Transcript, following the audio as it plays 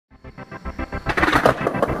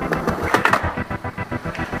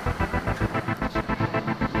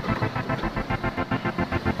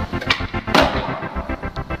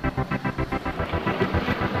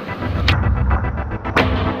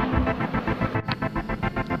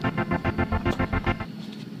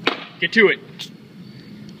Get to it.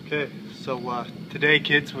 Okay, so today,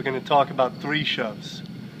 kids, we're going to talk about 3 shoves.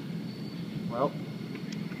 Well,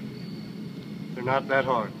 they're not that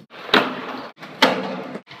hard. I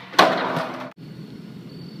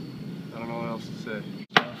don't know what else to say.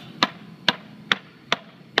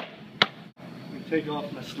 Let me take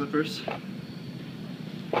off my slippers.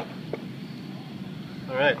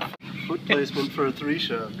 Alright, foot placement for a 3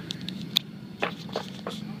 shove.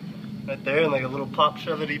 Right there in like a little pop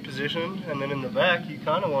shove-y position, and then in the back you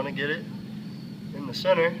kind of want to get it in the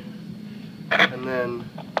center, and then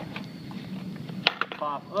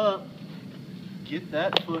pop up, get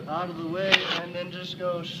that foot out of the way, and then just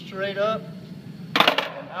go straight up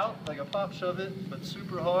and out like a pop shove it, but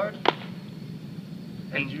super hard.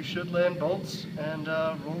 And you should land bolts and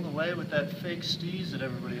roll away with that fake steez that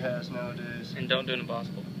everybody has nowadays. And don't do an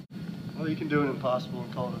impossible. Well, you can do an impossible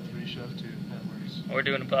and call it a 3 shove too. That works. Or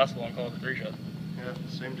do an impossible and call it a 3 shove. Yeah,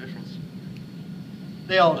 same difference.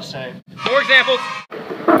 They all the same. More examples.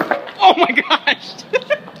 Oh my gosh!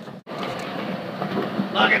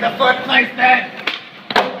 Look at the foot placement!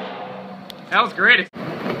 That was great.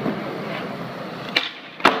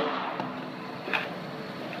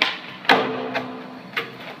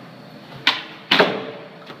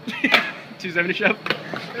 270 shove.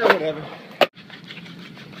 Yeah, whatever.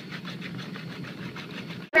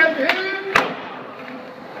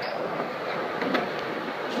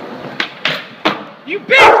 You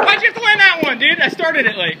bitch! Why'd you have to land that one, dude? I started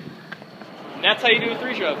it late. That's how you do a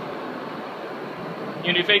 3 shove. You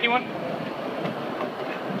gonna do fakie one?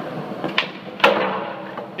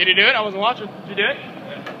 Did you do it? I wasn't watching. Did you do it?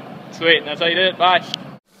 Yeah. Sweet, that's how you do it. Bye.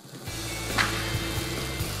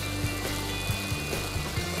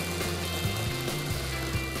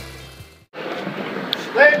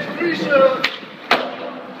 Sledge 3 shove.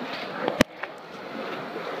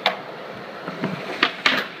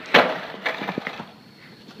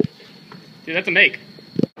 Dude, that's a make.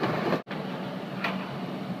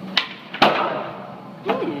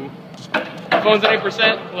 Ooh. Phone's at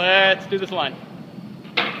 8%. Let's do this line.